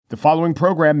The following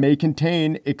program may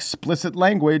contain explicit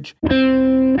language.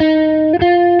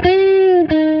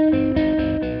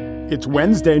 It's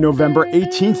Wednesday, November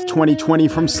 18th, 2020.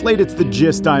 From Slate, it's The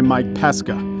Gist. I'm Mike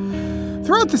Pesca.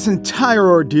 Throughout this entire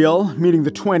ordeal, meeting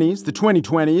the 20s, the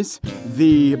 2020s,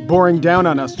 the boring down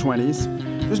on us 20s,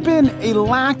 there's been a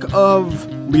lack of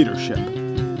leadership.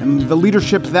 And the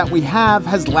leadership that we have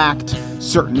has lacked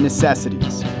certain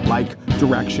necessities like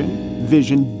direction,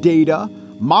 vision, data,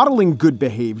 modeling good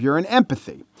behavior, and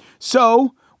empathy.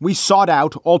 So we sought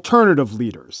out alternative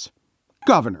leaders,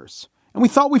 governors, and we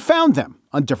thought we found them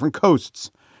on different coasts.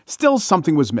 Still,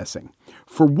 something was missing.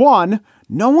 For one,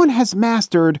 no one has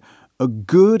mastered a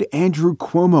good Andrew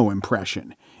Cuomo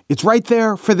impression. It's right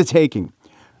there for the taking.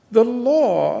 The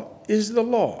law is the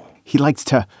law. He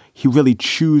really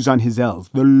chews on his L's.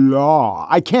 The law.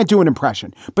 I can't do an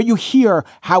impression, but you hear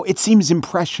how it seems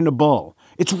impressionable.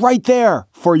 It's right there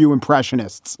for you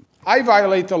impressionists. I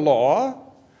violate the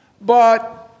law,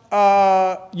 but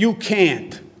you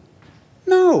can't.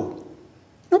 No.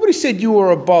 Nobody said you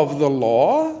were above the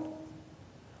law.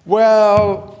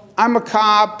 Well, I'm a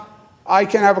cop. I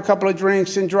can have a couple of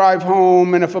drinks and drive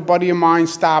home, and if a buddy of mine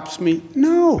stops me,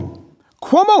 no.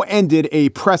 Cuomo ended a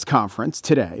press conference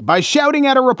today by shouting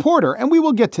at a reporter, and we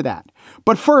will get to that.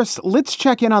 But first, let's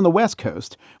check in on the West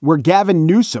Coast, where Gavin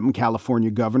Newsom,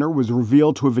 California governor, was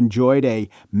revealed to have enjoyed a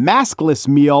maskless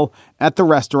meal at the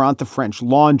restaurant The French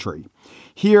Laundry.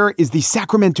 Here is the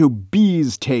Sacramento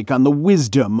Bee's take on the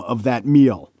wisdom of that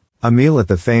meal. A meal at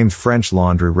the famed French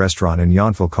Laundry restaurant in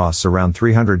Yountville costs around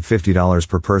 $350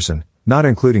 per person, not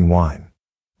including wine.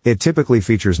 It typically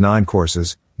features 9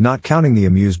 courses, not counting the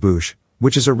amuse-bouche,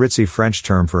 which is a ritzy French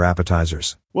term for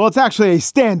appetizers. Well, it's actually a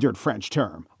standard French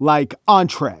term, like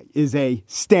entree is a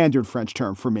standard French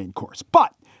term for main course.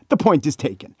 But the point is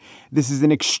taken. This is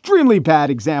an extremely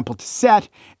bad example to set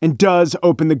and does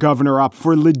open the governor up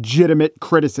for legitimate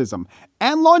criticism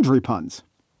and laundry puns.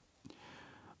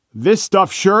 This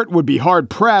stuffed shirt would be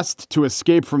hard-pressed to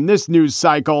escape from this news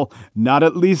cycle, not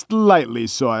at least lightly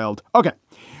soiled. Okay,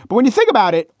 but when you think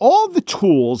about it, all the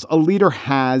tools a leader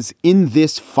has in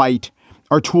this fight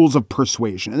are tools of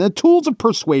persuasion. And the tools of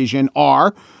persuasion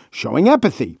are showing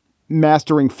empathy,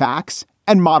 mastering facts,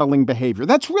 and modeling behavior.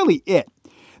 That's really it.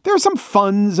 There are some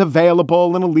funds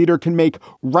available, and a leader can make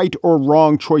right or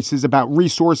wrong choices about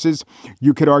resources.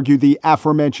 You could argue the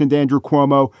aforementioned Andrew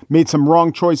Cuomo made some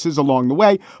wrong choices along the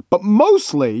way, but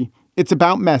mostly it's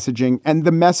about messaging, and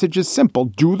the message is simple.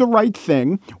 Do the right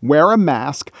thing, wear a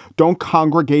mask, don't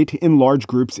congregate in large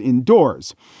groups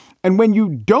indoors. And when you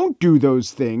don't do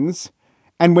those things,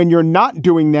 and when you're not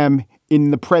doing them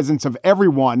in the presence of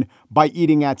everyone by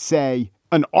eating at, say,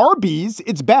 an Arby's,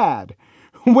 it's bad.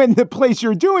 When the place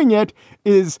you're doing it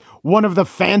is one of the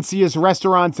fanciest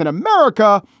restaurants in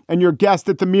America, and your guest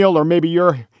at the meal, or maybe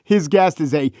his guest,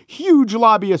 is a huge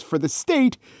lobbyist for the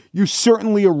state, you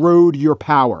certainly erode your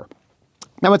power.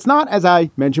 Now, it's not, as I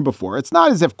mentioned before, it's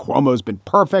not as if Cuomo's been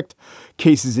perfect.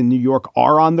 Cases in New York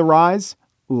are on the rise,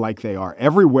 like they are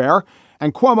everywhere.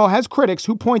 And Cuomo has critics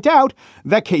who point out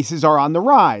that cases are on the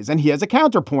rise, and he has a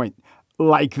counterpoint,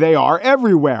 like they are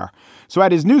everywhere. So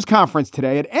at his news conference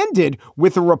today, it ended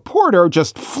with a reporter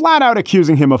just flat out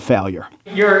accusing him of failure.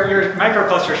 Your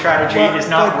microcluster strategy is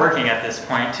not working at this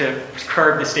point to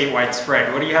curb the statewide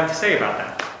spread. What do you have to say about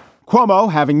that?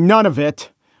 Cuomo, having none of it,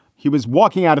 he was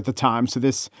walking out at the time, so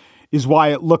this is why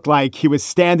it looked like he was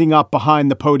standing up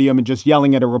behind the podium and just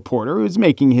yelling at a reporter who was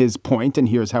making his point, and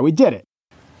here's how he did it.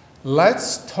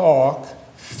 Let's talk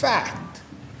fact.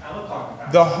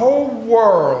 The whole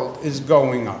world is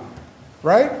going up,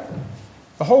 right?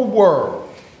 The whole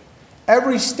world.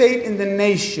 Every state in the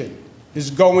nation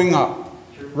is going up,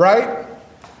 right?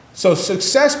 So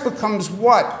success becomes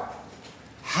what?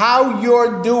 How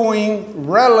you're doing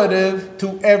relative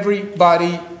to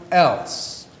everybody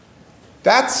else.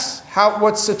 That's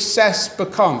what success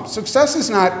becomes. Success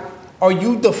is not, are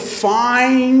you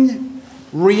defying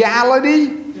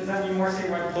reality? Does that mean more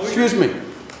statewide closure? Excuse me.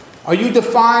 Are you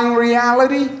defying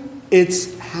reality?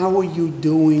 It's how are you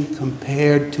doing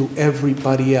compared to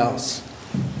everybody else?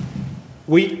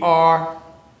 We are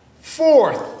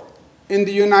 4th in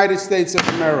the United States of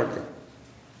America.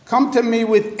 Come to me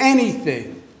with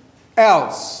anything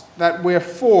else that we're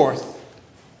 4th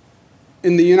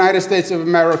in the United States of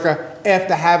America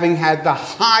after having had the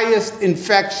highest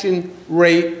infection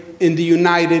rate in the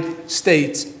United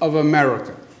States of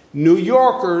America. New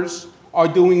Yorkers are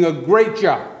doing a great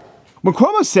job. When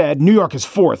Cuomo said New York is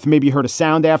fourth, maybe you heard a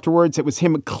sound afterwards. It was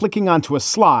him clicking onto a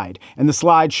slide, and the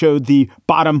slide showed the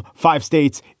bottom 5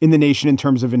 states in the nation in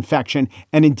terms of infection,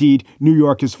 and indeed, New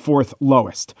York is fourth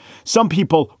lowest. Some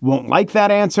people won't like that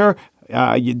answer.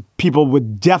 People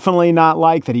would definitely not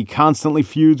like that he constantly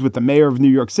feuds with the mayor of New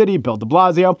York City, Bill de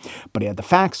Blasio, but he had the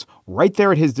facts right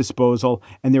there at his disposal,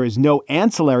 and there is no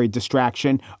ancillary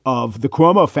distraction of the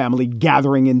Cuomo family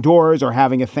gathering indoors or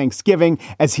having a Thanksgiving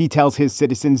as he tells his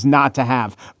citizens not to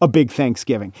have a big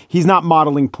Thanksgiving. He's not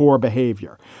modeling poor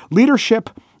behavior. Leadership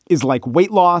is like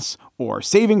weight loss or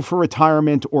saving for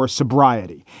retirement or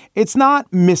sobriety. It's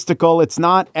not mystical. It's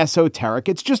not esoteric.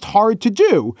 It's just hard to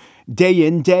do day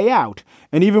in, day out.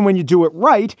 And even when you do it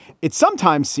right, it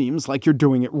sometimes seems like you're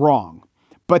doing it wrong.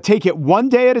 But take it one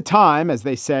day at a time, as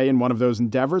they say in one of those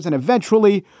endeavors, and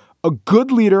eventually a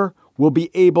good leader will be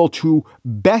able to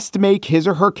best make his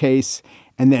or her case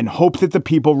and then hope that the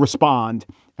people respond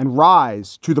and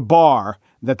rise to the bar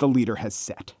that the leader has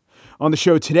set. On the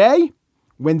show today,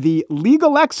 when the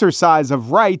legal exercise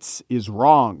of rights is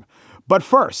wrong. But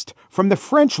first, from the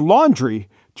French Laundry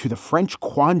to the French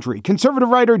Quandary. Conservative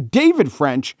writer David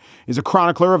French is a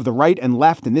chronicler of the right and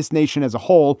left in this nation as a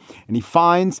whole, and he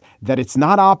finds that it's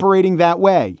not operating that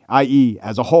way, i.e.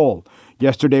 as a whole.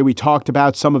 Yesterday, we talked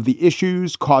about some of the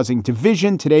issues causing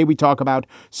division. Today, we talk about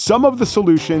some of the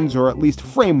solutions, or at least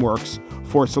frameworks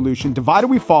for solution. Divided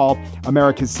We Fall,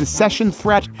 America's Secession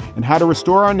Threat and How to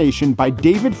Restore Our Nation by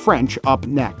David French up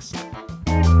next.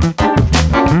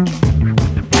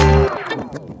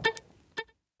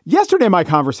 Yesterday, in my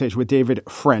conversation with David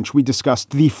French, we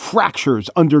discussed the fractures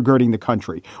undergirding the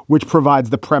country, which provides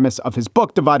the premise of his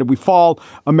book, Divided We Fall,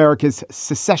 America's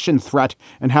Secession Threat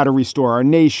and How to Restore Our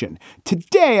Nation.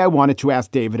 Today, I wanted to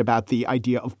ask David about the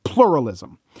idea of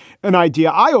pluralism, an idea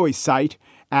I always cite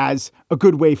as a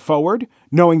good way forward,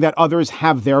 knowing that others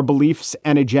have their beliefs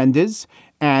and agendas,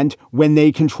 and when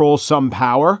they control some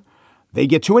power, they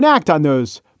get to enact on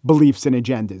those beliefs and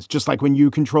agendas. Just like when you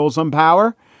control some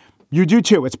power, you do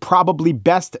too. It's probably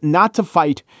best not to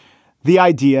fight the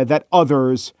idea that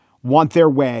others want their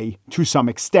way to some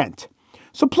extent.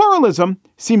 So pluralism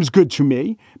seems good to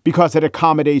me because it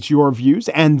accommodates your views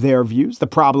and their views. The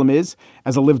problem is,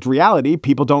 as a lived reality,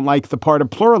 people don't like the part of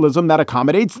pluralism that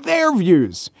accommodates their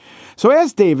views. So I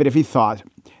asked David if he thought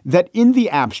that in the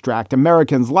abstract,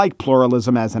 Americans like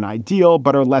pluralism as an ideal,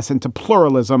 but are less into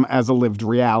pluralism as a lived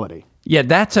reality. Yeah,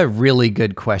 that's a really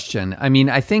good question. I mean,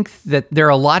 I think that there are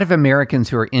a lot of Americans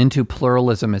who are into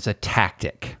pluralism as a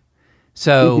tactic.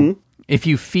 So if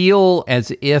you feel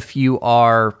as if you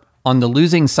are on the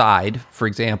losing side, for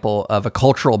example, of a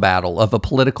cultural battle, of a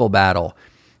political battle,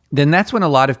 then that's when a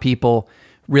lot of people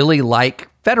really like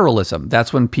federalism.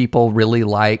 That's when people really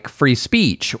like free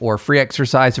speech or free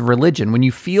exercise of religion. When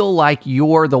you feel like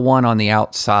you're the one on the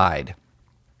outside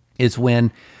is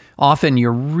when often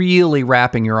you're really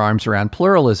wrapping your arms around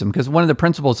pluralism, because one of the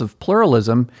principles of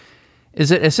pluralism is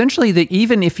that essentially that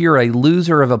even if you're a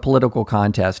loser of a political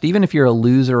contest, even if you're a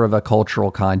loser of a cultural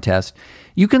contest,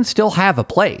 you can still have a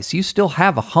place. You still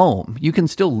have a home. You can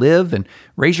still live and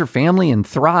raise your family and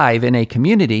thrive in a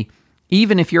community,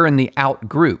 even if you're in the out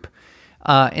group.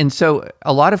 And so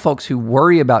a lot of folks who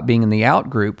worry about being in the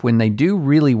out group, when they do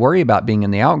really worry about being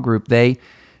in the out group, they,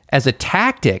 as a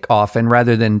tactic often,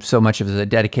 rather than so much as a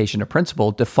dedication to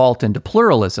principle, default into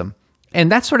pluralism.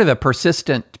 And that's sort of a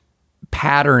persistent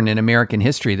pattern in American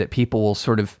history that people will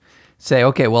sort of say,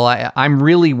 okay, well, I'm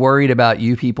really worried about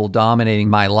you people dominating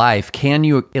my life. Can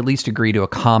you at least agree to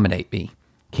accommodate me?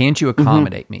 Can't you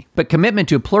accommodate me? But commitment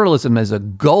to pluralism as a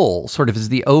goal, sort of as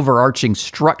the overarching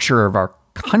structure of our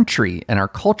country and our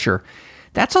culture,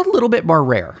 that's a little bit more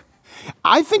rare.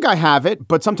 I think I have it,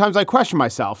 but sometimes I question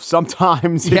myself.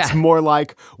 Sometimes it's more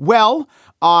like, well,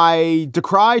 I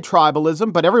decry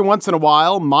tribalism, but every once in a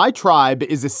while, my tribe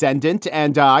is ascendant,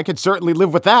 and I could certainly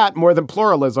live with that more than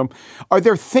pluralism. Are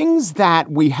there things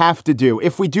that we have to do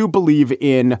if we do believe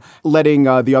in letting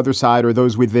the other side or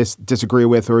those we disagree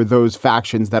with or those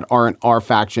factions that aren't our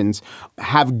factions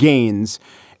have gains?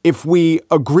 If we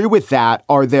agree with that,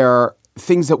 are there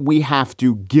things that we have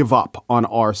to give up on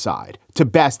our side to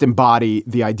best embody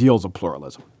the ideals of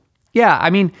pluralism? Yeah, I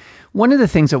mean, one of the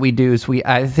things that we do is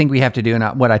I think we have to do,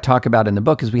 and what I talk about in the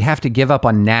book, is we have to give up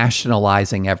on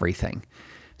nationalizing everything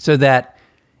so that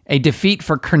a defeat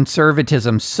for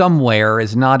conservatism somewhere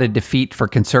is not a defeat for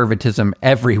conservatism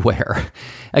everywhere.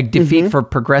 A defeat for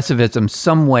progressivism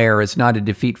somewhere is not a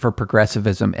defeat for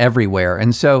progressivism everywhere.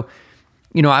 And so,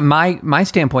 you know, my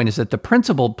standpoint is that the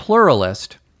principled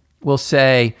pluralist will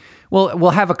say, well,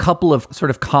 we'll have a couple of sort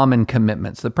of common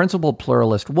commitments. The principled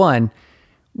pluralist, one,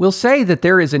 will say that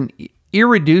there is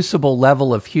irreducible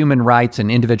level of human rights and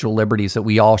individual liberties that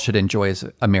we all should enjoy as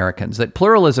Americans. That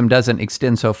pluralism doesn't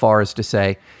extend so far as to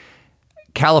say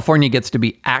California gets to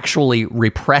be actually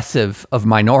repressive of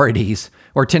minorities,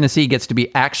 or Tennessee gets to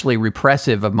be actually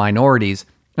repressive of minorities.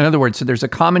 In other words, so there's a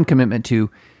common commitment to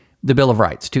the Bill of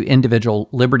Rights, to individual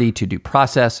liberty, to due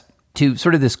process, to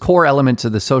sort of this core elements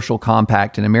of the social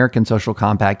compact and American social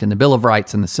compact and the Bill of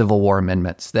Rights and the Civil War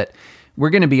amendments, that we're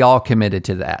going to be all committed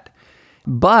to that.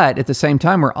 But at the same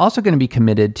time, we're also going to be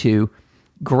committed to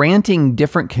granting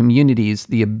different communities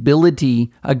the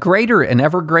ability, a greater and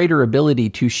ever greater ability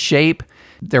to shape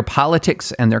their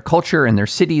politics and their culture and their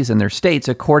cities and their states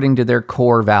according to their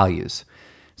core values.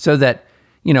 So that,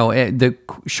 the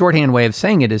shorthand way of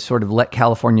saying it is sort of let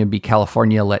California be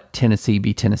California, let Tennessee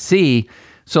be Tennessee,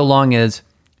 so long as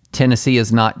Tennessee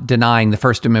is not denying the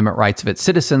First Amendment rights of its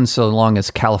citizens, so long as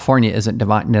California isn't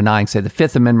denying, say, the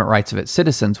Fifth Amendment rights of its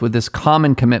citizens. With this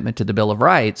common commitment to the Bill of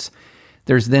Rights,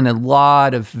 there's then a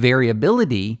lot of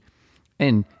variability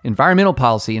in environmental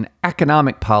policy, in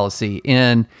economic policy,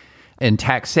 in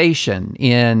taxation,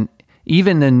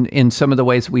 even in some of the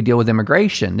ways we deal with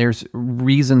immigration. There's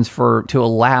reasons to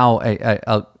allow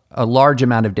a large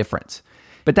amount of difference.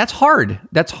 But that's hard.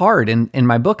 That's hard. In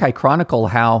my book, I chronicle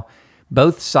how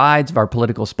both sides of our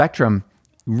political spectrum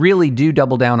really do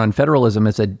double down on federalism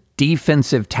as a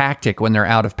defensive tactic when they're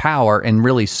out of power and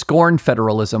really scorn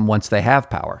federalism once they have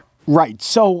power. Right.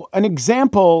 So an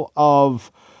example of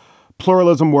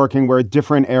pluralism working where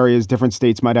different areas, different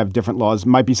states might have different laws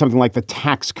might be something like the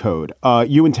tax code.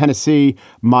 You in Tennessee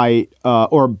might,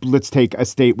 or let's take a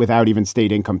state without even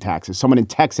state income taxes. Someone in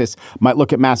Texas might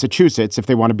look at Massachusetts if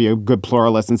they want to be a good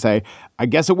pluralist and say, I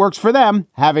guess it works for them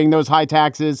having those high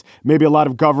taxes, maybe a lot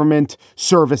of government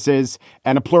services,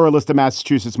 and a pluralist in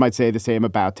Massachusetts might say the same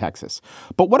about Texas.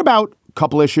 But what about a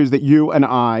couple issues that you and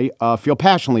I feel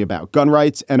passionately about, gun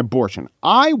rights and abortion?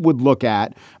 I would look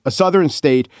at a southern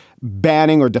state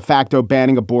banning or de facto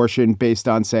banning abortion based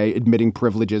on, say, admitting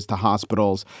privileges to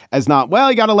hospitals as not,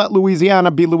 well, you got to let Louisiana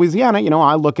be Louisiana.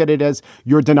 I look at it as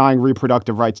you're denying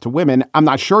reproductive rights to women. I'm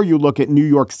not sure you look at New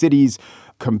York City's,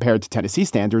 compared to Tennessee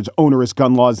standards, onerous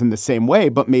gun laws in the same way,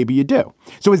 but maybe you do.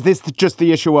 So is this just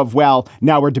the issue of, well,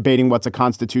 now we're debating what's a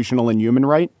constitutional and human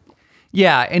right?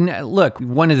 Yeah. And look,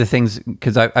 one of the things,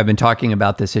 because I've been talking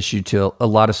about this issue to a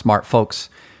lot of smart folks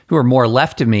who are more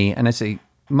left of me, and I say,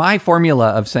 my formula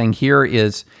of saying here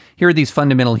are these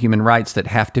fundamental human rights that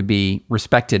have to be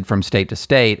respected from state to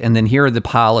state, and then here are the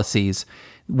policies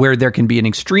where there can be an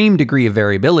extreme degree of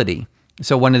variability.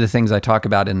 So one of the things I talk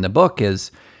about in the book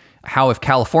is how if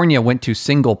California went to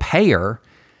single payer,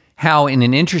 how in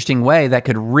an interesting way that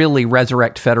could really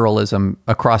resurrect federalism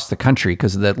across the country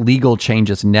because of the legal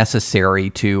changes necessary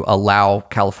to allow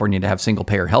California to have single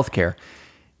payer healthcare.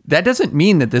 That doesn't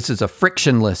mean that this is a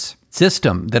frictionless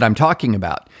system that I'm talking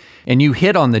about. And you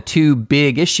hit on the two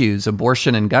big issues,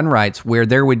 abortion and gun rights, where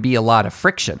there would be a lot of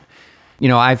friction.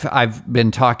 I've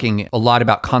been talking a lot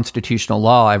about constitutional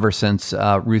law ever since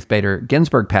Ruth Bader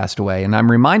Ginsburg passed away. And I'm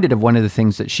reminded of one of the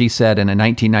things that she said in a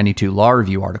 1992 Law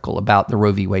Review article about the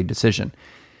Roe v. Wade decision.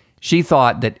 She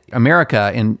thought that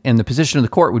America and the position of the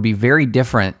court would be very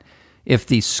different if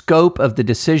the scope of the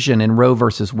decision in Roe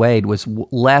versus Wade was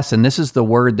less, and this is the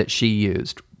word that she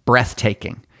used,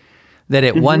 breathtaking. That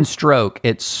at one stroke,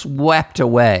 it swept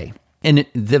away in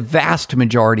the vast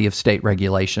majority of state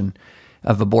regulation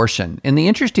of abortion. And the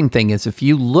interesting thing is, if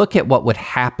you look at what would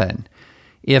happen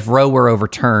if Roe were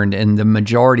overturned and the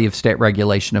majority of state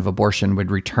regulation of abortion would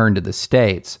return to the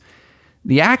states,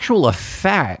 the actual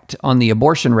effect on the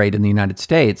abortion rate in the United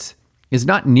States is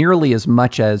not nearly as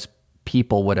much as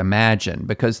people would imagine,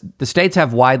 because the states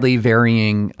have widely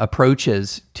varying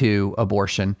approaches to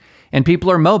abortion, and people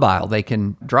are mobile. They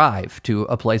can drive to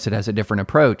a place that has a different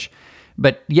approach.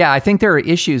 But yeah, I think there are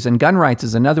issues, and gun rights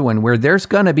is another one where there's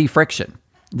going to be friction.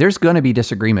 There's going to be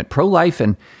disagreement. Pro-life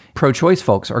and pro-choice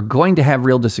folks are going to have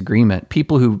real disagreement.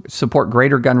 People who support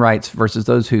greater gun rights versus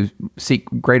those who seek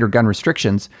greater gun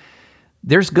restrictions,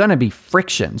 there's going to be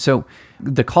friction. So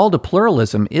the call to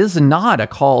pluralism is not a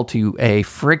call to a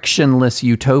frictionless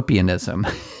utopianism.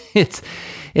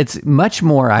 It's much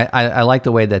more, I like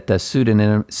the way that the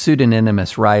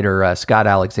pseudonymous writer Scott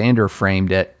Alexander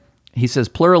framed it. He says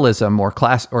pluralism or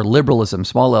liberalism,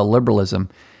 small L liberalism,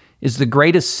 is the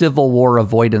greatest Civil War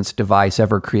avoidance device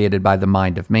ever created by the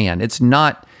mind of man. It's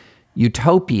not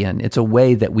utopian. It's a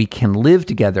way that we can live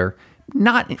together,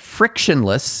 not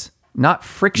frictionless,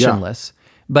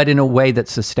 but in a way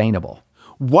that's sustainable.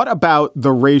 What about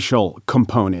the racial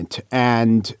component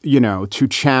and, to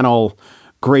channel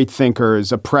great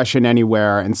thinkers, oppression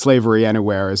anywhere and slavery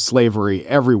anywhere is slavery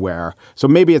everywhere. So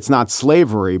maybe it's not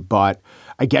slavery, but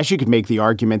I guess you could make the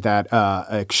argument that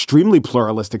an extremely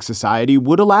pluralistic society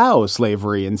would allow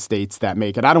slavery in states that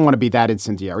make it. I don't want to be that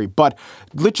incendiary, but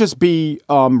let's just be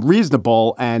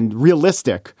reasonable and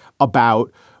realistic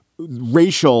about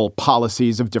racial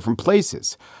policies of different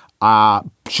places.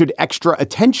 Should extra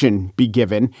attention be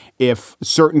given if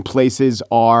certain places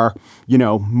are,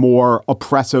 more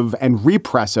oppressive and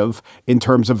repressive in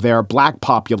terms of their black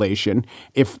population?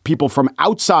 If people from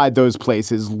outside those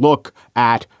places look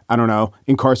at,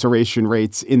 incarceration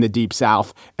rates in the Deep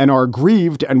South and are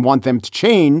aggrieved and want them to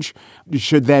change,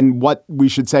 should then what we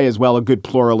should say as well, a good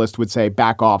pluralist would say,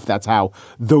 back off. That's how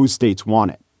those states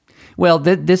want it. Well,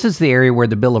 this is the area where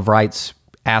the Bill of Rights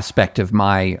aspect of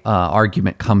my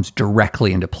argument comes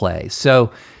directly into play.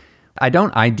 So I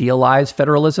don't idealize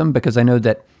federalism because I know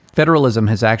that federalism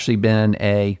has actually been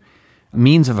a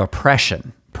means of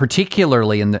oppression,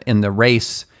 particularly in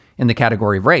the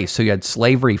category of race. So you had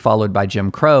slavery followed by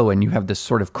Jim Crow, and you have this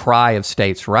sort of cry of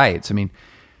states' rights. I mean,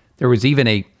 there was even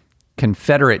a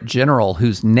Confederate general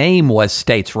whose name was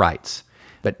states' rights.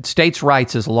 But states'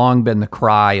 rights has long been the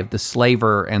cry of the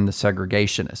slaver and the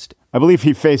segregationist. I believe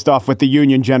he faced off with the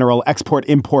Union General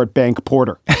Export-Import Bank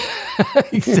Porter.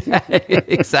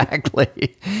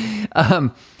 Exactly.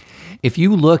 If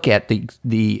you look at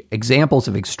the examples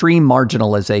of extreme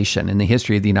marginalization in the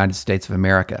history of the United States of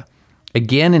America,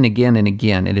 again and again and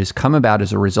again, it has come about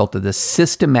as a result of the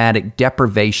systematic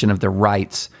deprivation of the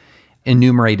rights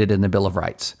enumerated in the Bill of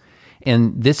Rights.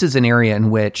 And this is an area in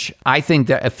which I think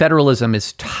that federalism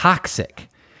is toxic.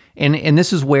 And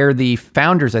this is where the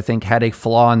founders, I think, had a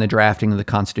flaw in the drafting of the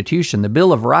Constitution. The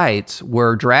Bill of Rights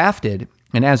were drafted,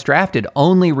 and as drafted,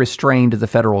 only restrained the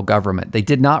federal government. They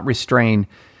did not restrain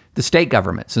the state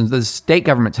governments. And the state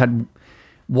governments had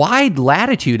wide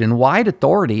latitude and wide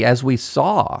authority, as we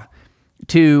saw,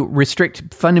 to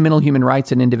restrict fundamental human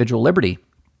rights and individual liberty.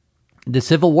 The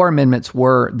Civil War amendments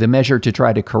were the measure to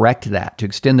try to correct that, to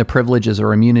extend the privileges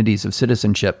or immunities of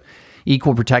citizenship,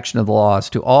 equal protection of the laws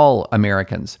to all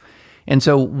Americans. And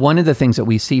so one of the things that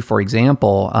we see, for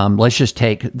example, let's just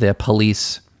take the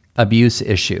police abuse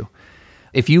issue.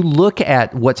 If you look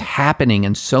at what's happening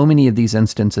in so many of these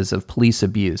instances of police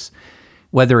abuse,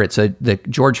 whether it's the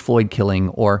George Floyd killing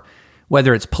or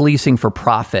whether it's policing for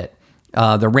profit,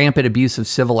 the rampant abuse of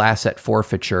civil asset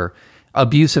forfeiture,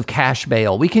 abuse of cash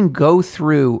bail. We can go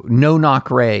through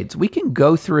no-knock raids. We can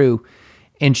go through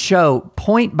and show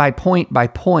point by point by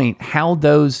point how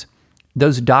those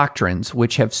doctrines,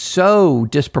 which have so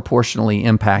disproportionately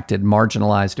impacted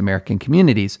marginalized American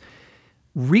communities,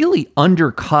 really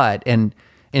undercut and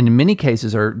in many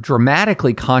cases are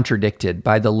dramatically contradicted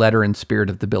by the letter and spirit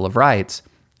of the Bill of Rights.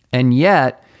 And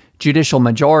yet, judicial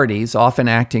majorities, often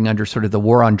acting under sort of the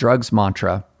war on drugs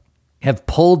mantra, have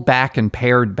pulled back and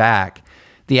pared back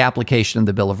the application of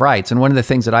the Bill of Rights. And one of the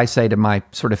things that I say to my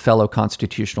sort of fellow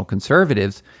constitutional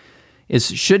conservatives is,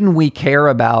 shouldn't we care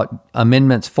about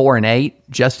Amendments 4 and 8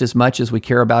 just as much as we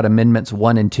care about Amendments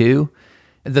 1 and 2?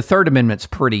 The Third Amendment's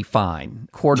pretty fine.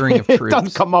 Quartering of troops. It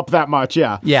doesn't come up that much,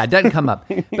 yeah. Yeah, it doesn't come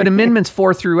up. But Amendments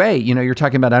 4 through 8, you're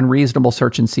talking about unreasonable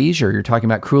search and seizure. You're talking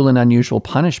about cruel and unusual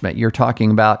punishment. You're talking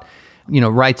about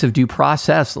rights of due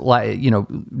process,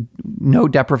 no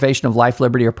deprivation of life,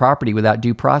 liberty, or property without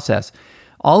due process.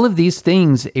 All of these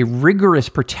things, a rigorous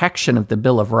protection of the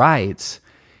Bill of Rights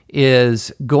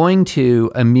is going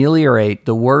to ameliorate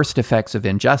the worst effects of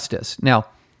injustice. Now,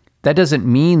 that doesn't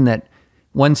mean that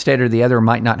one state or the other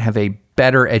might not have a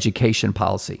better education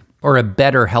policy or a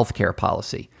better healthcare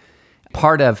policy.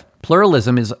 Part of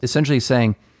pluralism is essentially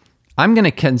saying, I'm going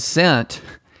to consent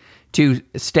to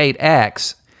state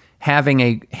X having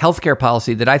a healthcare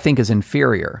policy that I think is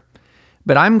inferior.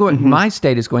 But my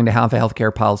state is going to have a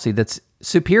healthcare policy that's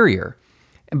superior.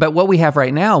 But what we have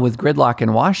right now with gridlock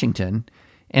in Washington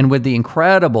and with the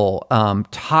incredible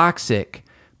toxic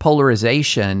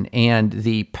polarization and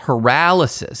the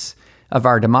paralysis of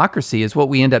our democracy is what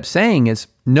we end up saying is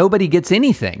nobody gets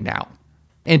anything now.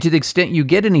 And to the extent you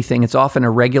get anything, it's often a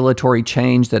regulatory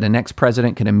change that a next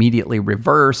president can immediately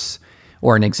reverse,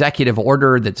 or an executive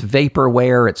order that's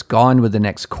vaporware, it's gone with the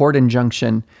next court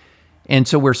injunction. And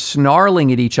so we're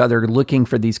snarling at each other looking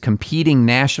for these competing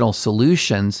national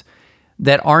solutions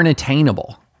that aren't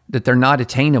attainable, that they're not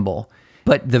attainable.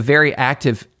 But the very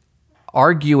active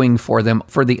arguing for them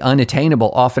for the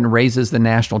unattainable often raises the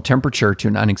national temperature to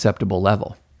an unacceptable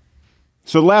level.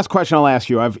 So the last question I'll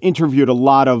ask you, I've interviewed a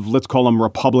lot of, let's call them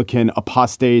Republican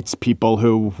apostates, people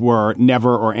who were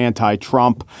never or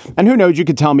anti-Trump. And who knows, you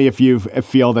could tell me if you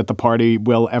feel that the party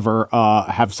will ever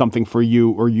have something for you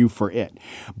or you for it.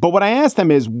 But what I asked them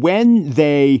is when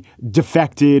they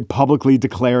defected, publicly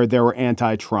declared they were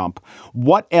anti-Trump,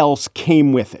 what else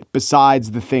came with it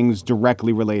besides the things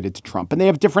directly related to Trump? And they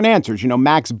have different answers. You know,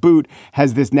 Max Boot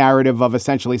has this narrative of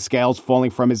essentially scales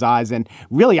falling from his eyes. And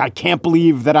really, I can't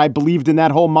believe that I believed in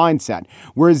that whole mindset.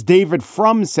 Whereas David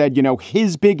Frum said, you know,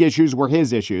 his big issues were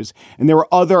his issues. And there were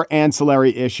other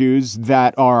ancillary issues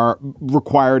that are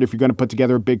required if you're going to put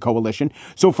together a big coalition.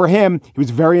 So for him, he was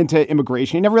very into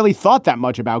immigration. He never really thought that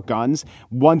much about guns.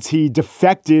 Once he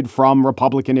defected from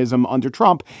Republicanism under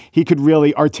Trump, he could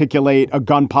really articulate a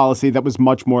gun policy that was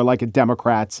much more like a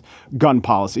Democrat's gun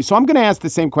policy. So I'm going to ask the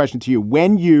same question to you.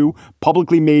 When you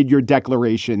publicly made your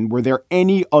declaration, were there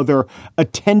any other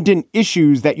attendant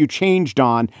issues that you changed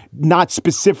on, not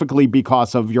specifically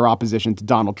because of your opposition to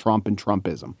Donald Trump and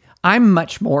Trumpism? I'm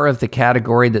much more of the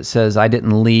category that says I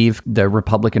didn't leave the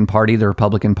Republican Party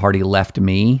left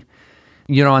me.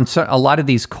 You know, on a lot of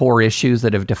these core issues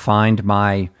that have defined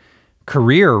my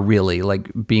career, really,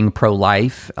 like being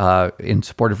pro-life, in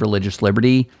support of religious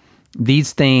liberty,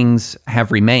 these things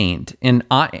have remained. And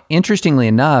interestingly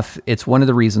enough, it's one of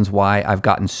the reasons why I've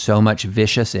gotten so much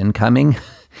vicious incoming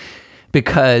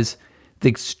because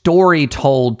the story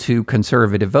told to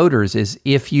conservative voters is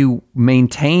if you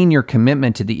maintain your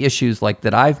commitment to the issues like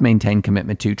that I've maintained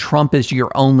commitment to, Trump is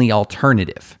your only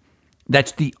alternative.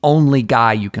 That's the only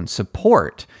guy you can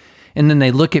support. And then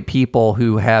they look at people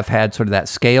who have had sort of that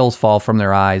scales fall from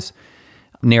their eyes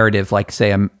narrative, like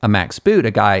say a Max Boot,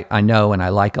 a guy I know and I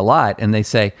like a lot. And they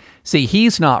say, see,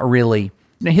 he's not really,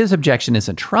 his objection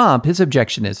isn't Trump. His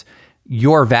objection is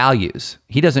your values.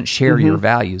 He doesn't share your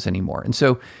values anymore. And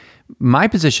so my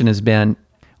position has been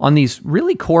on these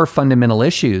really core fundamental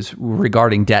issues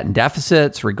regarding debt and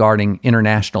deficits, regarding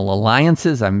international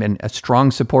alliances. I've been a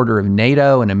strong supporter of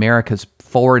NATO and America's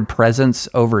forward presence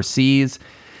overseas,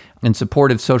 in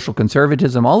support of social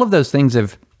conservatism. All of those things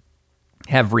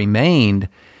have remained,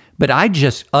 but I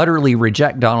just utterly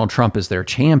reject Donald Trump as their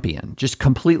champion, just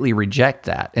completely reject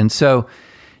that. And so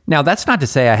now that's not to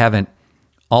say I haven't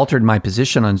altered my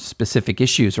position on specific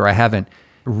issues or I haven't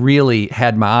really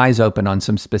had my eyes open on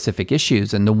some specific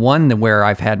issues. And the one where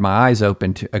I've had my eyes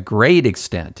open to a great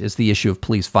extent is the issue of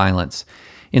police violence,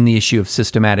 in the issue of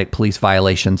systematic police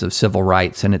violations of civil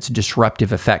rights and its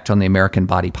disruptive effect on the American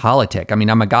body politic. I mean,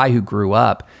 I'm a guy who grew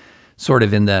up sort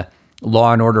of in the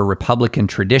law and order Republican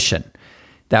tradition.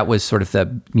 That was sort of the,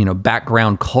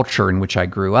 background culture in which I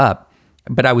grew up.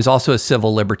 But I was also a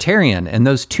civil libertarian, and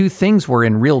those two things were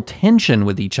in real tension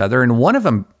with each other, and one of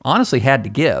them honestly had to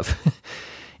give.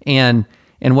 And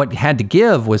what had to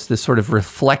give was this sort of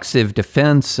reflexive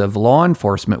defense of law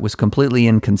enforcement was completely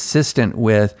inconsistent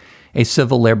with a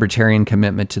civil libertarian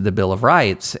commitment to the Bill of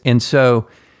Rights. And so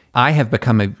I have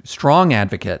become a strong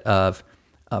advocate of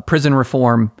prison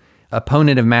reform,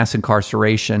 opponent of mass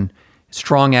incarceration,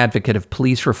 strong advocate of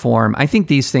police reform. I think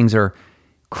these things are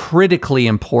critically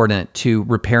important to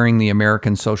repairing the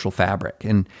American social fabric.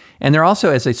 And they're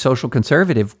also, as a social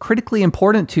conservative, critically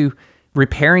important to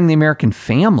repairing the American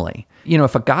family. You know,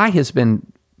 if a guy has been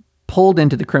pulled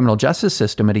into the criminal justice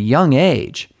system at a young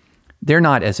age, they're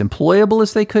not as employable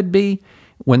as they could be.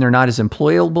 When they're not as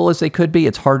employable as they could be,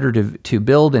 it's harder to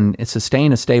build and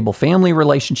sustain a stable family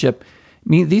relationship. I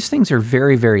mean, these things are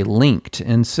very, very linked.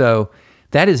 And so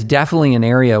that is definitely an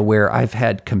area where I've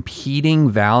had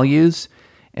competing values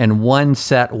and one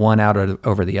set one out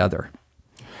over the other.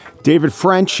 David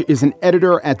French is an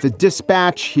editor at The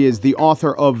Dispatch. He is the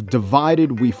author of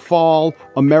Divided We Fall,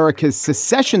 America's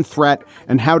Secession Threat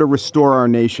and How to Restore Our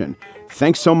Nation.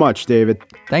 Thanks so much, David.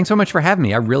 Thanks so much for having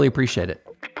me. I really appreciate it.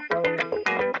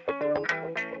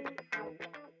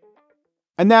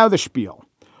 And now the spiel.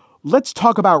 Let's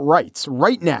talk about rights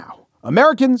right now.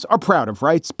 Americans are proud of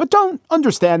rights, but don't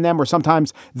understand them, or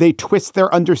sometimes they twist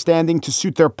their understanding to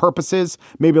suit their purposes.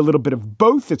 Maybe a little bit of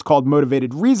both. It's called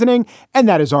motivated reasoning, and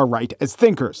that is our right as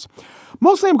thinkers.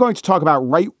 Mostly I'm going to talk about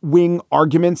right-wing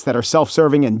arguments that are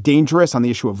self-serving and dangerous on the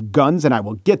issue of guns, and I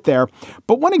will get there.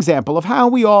 But one example of how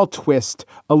we all twist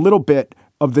a little bit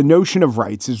of the notion of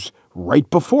rights is right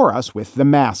before us with the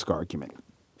mask argument.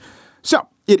 So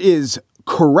it is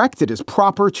correct, it is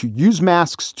proper to use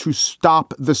masks to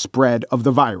stop the spread of the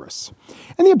virus.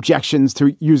 And the objections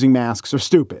to using masks are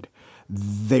stupid.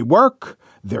 They work.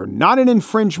 They're not an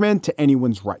infringement to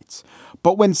anyone's rights.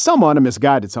 But when someone, a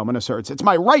misguided someone, asserts, it's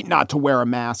my right not to wear a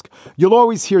mask, you'll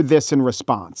always hear this in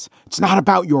response. It's not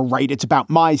about your right, it's about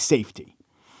my safety.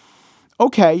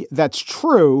 Okay, that's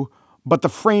true, but the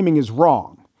framing is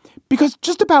wrong. Because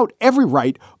just about every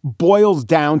right boils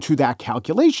down to that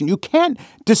calculation. You can't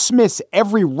dismiss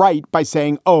every right by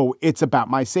saying, oh, it's about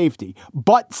my safety.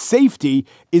 But safety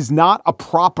is not a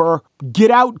proper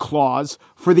get-out clause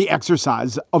for the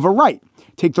exercise of a right.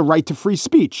 Take the right to free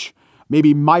speech.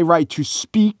 Maybe my right to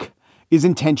speak is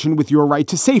in tension with your right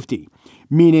to safety,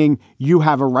 meaning you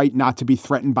have a right not to be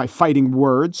threatened by fighting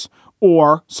words,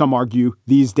 or, some argue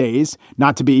these days,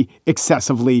 not to be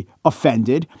excessively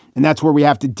offended. And that's where we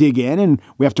have to dig in and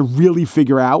we have to really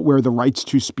figure out where the rights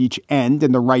to speech end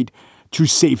and the right to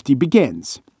safety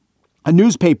begins. A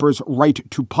newspaper's right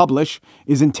to publish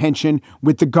is in tension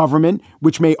with the government,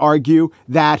 which may argue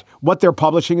that what they're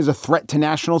publishing is a threat to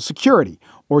national security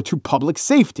or to public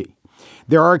safety.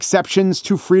 There are exceptions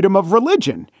to freedom of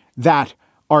religion that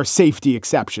are safety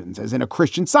exceptions, as in a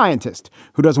Christian Scientist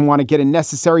who doesn't want to get a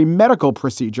necessary medical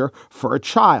procedure for a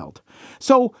child.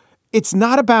 So it's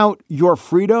not about your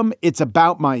freedom, it's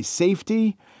about my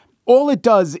safety. All it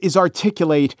does is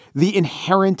articulate the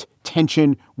inherent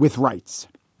tension with rights.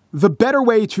 The better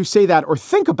way to say that or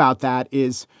think about that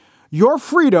is your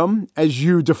freedom, as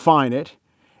you define it,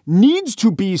 needs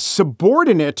to be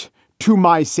subordinate to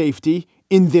my safety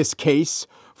in this case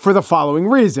for the following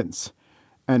reasons.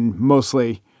 And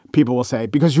mostly people will say,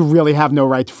 because you really have no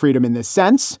right to freedom in this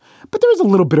sense, but there is a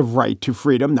little bit of right to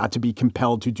freedom, not to be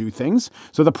compelled to do things.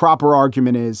 So the proper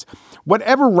argument is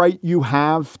whatever right you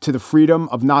have to the freedom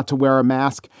of not to wear a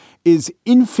mask is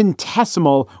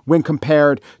infinitesimal when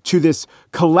compared to this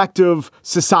collective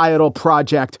societal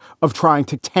project of trying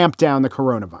to tamp down the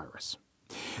coronavirus.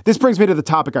 This brings me to the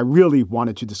topic I really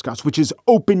wanted to discuss, which is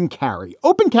open carry.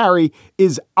 Open carry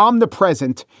is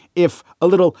omnipresent, if a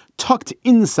little tucked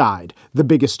inside the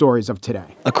biggest stories of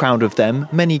today. A crowd of them,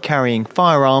 many carrying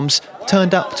firearms,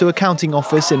 turned up to a counting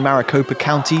office in Maricopa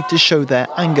County to show their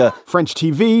anger. French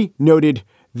TV noted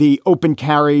the open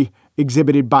carry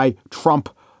exhibited by Trump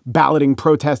balloting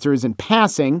protesters in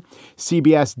passing.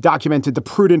 CBS documented the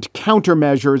prudent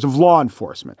countermeasures of law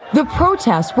enforcement. The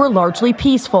protests were largely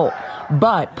peaceful,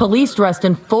 but police dressed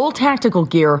in full tactical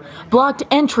gear blocked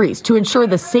entries to ensure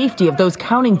the safety of those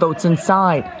counting votes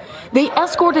inside. They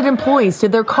escorted employees to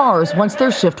their cars once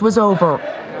their shift was over.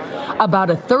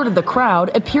 About a third of the crowd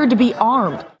appeared to be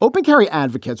armed. Open carry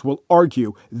advocates will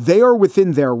argue they are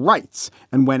within their rights.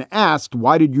 And when asked,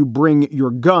 why did you bring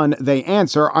your gun? They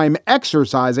answer, I'm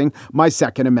exercising my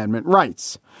Second Amendment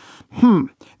rights.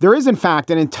 There is, in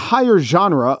fact, an entire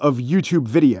genre of YouTube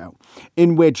video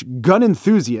in which gun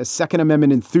enthusiasts, Second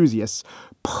Amendment enthusiasts,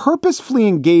 purposefully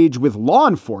engage with law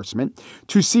enforcement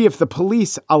to see if the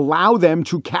police allow them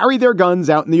to carry their guns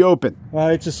out in the open.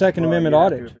 It's a Second Amendment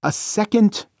audit. A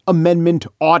Second Amendment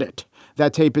audit.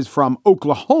 That tape is from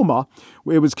Oklahoma.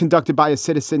 It was conducted by a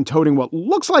citizen toting what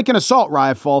looks like an assault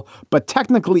rifle, but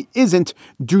technically isn't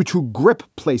due to grip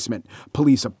placement.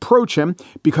 Police approach him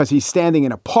because he's standing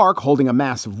in a park holding a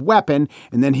massive weapon,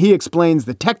 and then he explains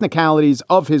the technicalities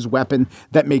of his weapon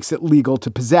that makes it legal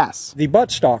to possess. The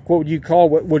buttstock,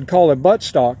 what would call a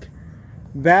buttstock,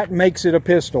 that makes it a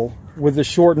pistol with a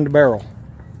shortened barrel.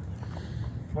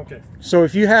 Okay. So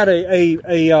if you had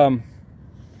a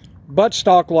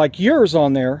buttstock like yours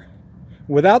on there,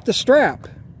 without the strap,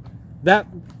 that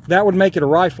would make it a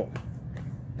rifle.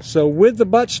 So with the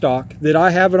buttstock that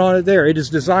I have it on it there, it is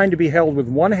designed to be held with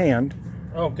one hand.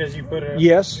 Oh, because you put it...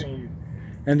 Yes.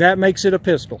 And that makes it a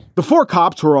pistol. The four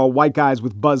cops, who are all white guys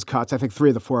with buzz cuts, I think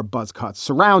 3 of the 4 are buzz cuts,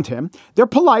 surround him. They're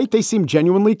polite. They seem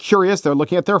genuinely curious. They're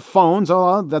looking at their phones.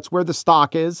 Oh, that's where the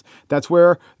stock is. That's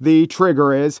where the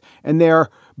trigger is. And they're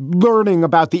learning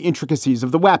about the intricacies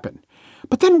of the weapon.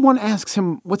 But then one asks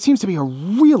him what seems to be a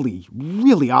really,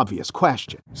 really obvious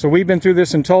question. So we've been through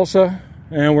this in Tulsa,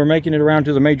 and we're making it around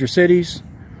to the major cities.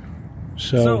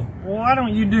 So why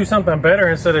don't you do something better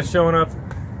instead of showing up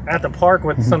at the park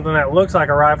with something that looks like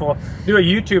a rifle? Do a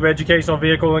YouTube educational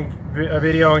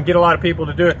video and get a lot of people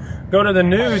to do it. Go to the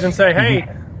news and say,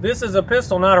 hey, this is a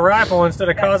pistol, not a rifle, instead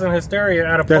of causing hysteria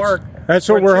at a park. That's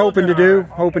what we're hoping to do,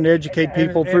 hoping to educate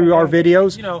people through our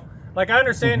videos. You know, like I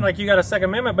understand, like you got a Second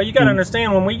Amendment, but you got to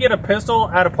understand when we get a pistol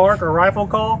at a park or a rifle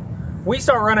call, we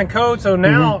start running code. So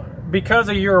now, because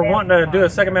of your wanting to do a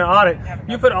Second Amendment audit,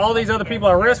 you put all these other people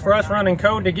at risk for us running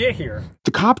code to get here.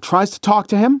 The cop tries to talk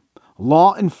to him.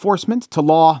 Law enforcement to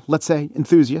law, let's say,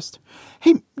 enthusiast.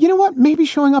 Hey, you know what? Maybe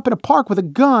showing up in a park with a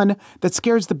gun that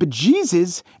scares the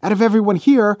bejesus out of everyone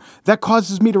here, that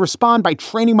causes me to respond by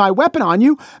training my weapon on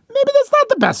you, maybe that's not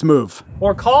the best move.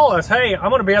 Or call us. Hey,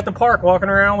 I'm going to be at the park walking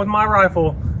around with my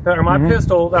rifle or my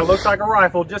pistol that looks like a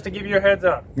rifle just to give you a heads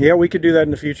up. Yeah, we could do that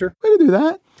in the future. We could do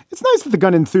that. It's nice that the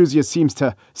gun enthusiast seems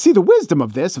to see the wisdom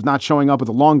of this, of not showing up with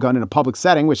a long gun in a public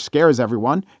setting, which scares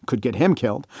everyone, could get him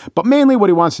killed. But mainly what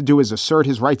he wants to do is assert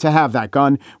his right to have that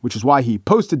gun, which is why he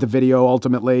posted the video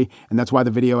ultimately. And that's why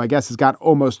the video, I guess, has got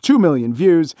almost 2 million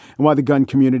views, and why the gun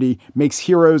community makes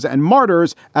heroes and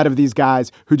martyrs out of these guys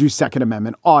who do Second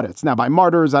Amendment audits. Now, by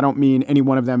martyrs, I don't mean any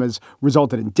one of them has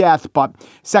resulted in death, but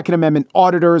Second Amendment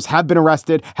auditors have been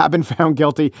arrested, have been found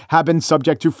guilty, have been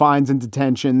subject to fines and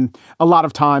detention. A lot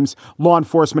of times, law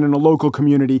enforcement in a local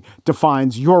community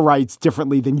defines your rights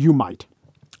differently than you might.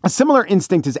 A similar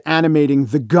instinct is animating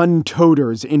the gun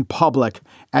toters in public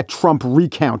at Trump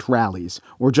recount rallies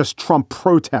or just Trump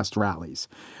protest rallies.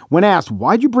 When asked,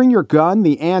 why'd you bring your gun?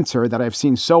 The answer that I've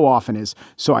seen so often is,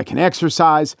 so I can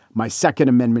exercise my Second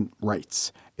Amendment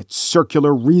rights. It's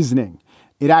circular reasoning.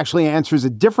 It actually answers a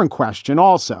different question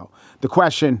also. The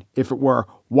question, if it were,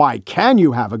 why can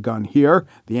you have a gun here?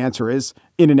 The answer is,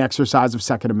 in an exercise of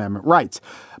Second Amendment rights.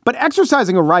 But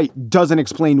exercising a right doesn't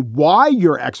explain why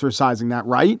you're exercising that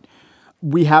right.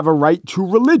 We have a right to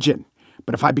religion.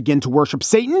 But if I begin to worship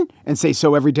Satan and say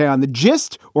so every day on The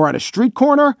Gist or at a street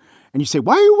corner, and you say,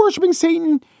 why are you worshiping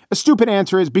Satan? A stupid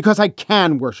answer is because I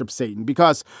can worship Satan,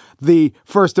 because the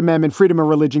First Amendment, freedom of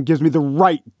religion, gives me the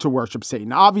right to worship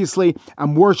Satan. Obviously,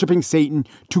 I'm worshiping Satan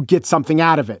to get something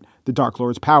out of it, the Dark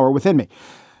Lord's power within me.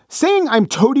 Saying I'm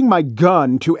toting my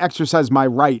gun to exercise my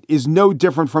right is no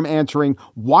different from answering,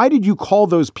 why did you call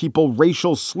those people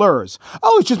racial slurs?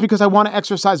 Oh, it's just because I want to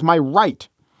exercise my right.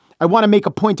 I want to make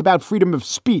a point about freedom of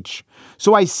speech.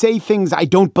 So I say things I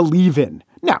don't believe in.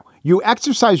 Now, you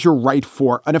exercise your right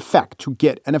for an effect, to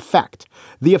get an effect.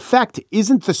 The effect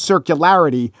isn't the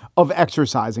circularity of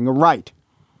exercising a right.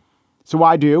 So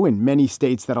why do, in many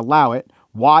states that allow it,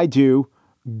 why do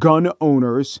gun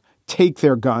owners take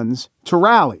their guns to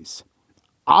rallies?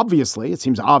 Obviously, it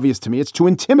seems obvious to me, it's to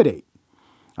intimidate.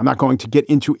 I'm not going to get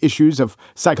into issues of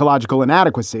psychological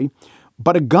inadequacy,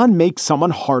 but a gun makes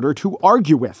someone harder to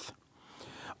argue with.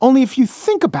 Only if you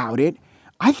think about it,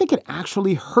 I think it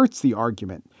actually hurts the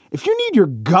argument. If you need your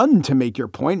gun to make your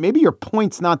point, maybe your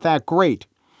point's not that great.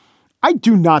 I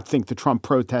do not think the Trump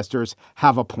protesters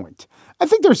have a point. I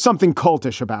think there's something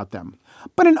cultish about them.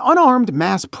 But an unarmed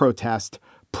mass protest,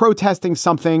 protesting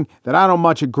something that I don't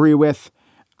much agree with,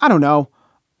 I don't know.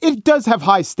 It does have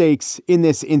high stakes in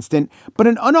this instant, but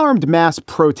an unarmed mass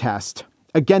protest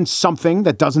against something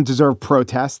that doesn't deserve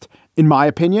protest, in my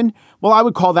opinion, well, I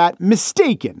would call that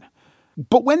mistaken.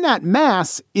 But when that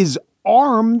mass is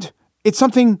armed, it's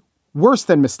something worse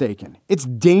than mistaken. It's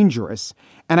dangerous.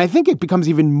 And I think it becomes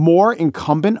even more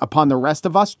incumbent upon the rest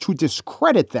of us to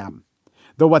discredit them.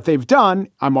 Though what they've done,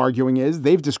 I'm arguing, is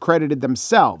they've discredited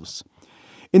themselves.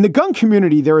 In the gun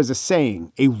community, there is a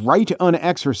saying, a right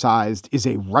unexercised is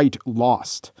a right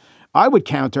lost. I would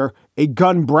counter, a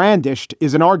gun brandished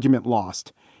is an argument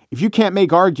lost. If you can't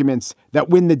make arguments that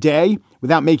win the day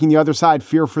without making the other side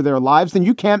fear for their lives, then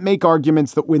you can't make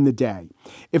arguments that win the day.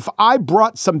 If I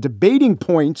brought some debating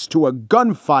points to a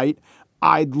gunfight,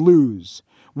 I'd lose.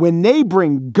 When they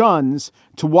bring guns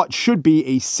to what should be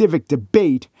a civic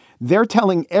debate, they're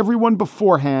telling everyone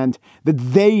beforehand that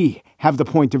they have the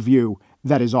point of view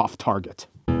that is off target.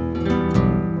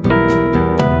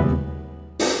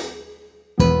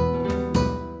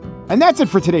 And that's it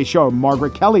for today's show.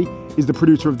 Margaret Kelly is the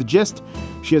producer of The Gist.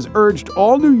 She has urged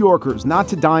all New Yorkers not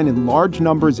to dine in large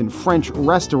numbers in French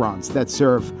restaurants that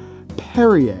serve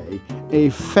Perrier, a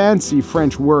fancy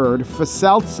French word for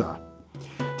salsa.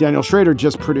 Daniel Schrader,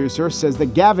 just producer, says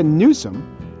that Gavin Newsom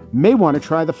may want to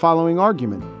try the following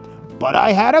argument. But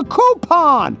I had a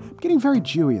coupon! I'm getting very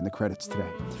Jewy in the credits today.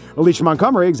 Alicia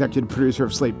Montgomery, executive producer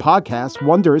of Slate Podcast,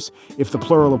 wonders if the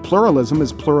plural of pluralism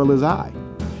is plural as I.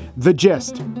 The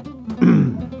Gist.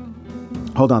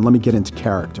 Hold on, let me get into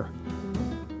character.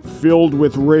 Filled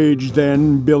with rage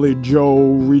then, Billy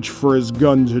Joe reached for his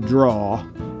gun to draw,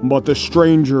 but the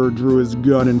stranger drew his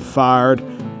gun and fired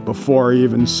before he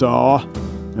even saw.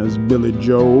 As Billy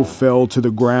Joe fell to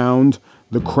the ground,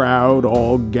 the crowd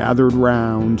all gathered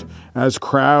round, as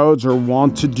crowds are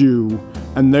wont to do,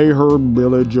 and they heard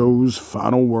Billy Joe's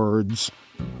final words.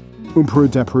 Umpru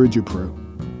depru jupru.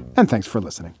 And thanks for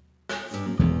listening.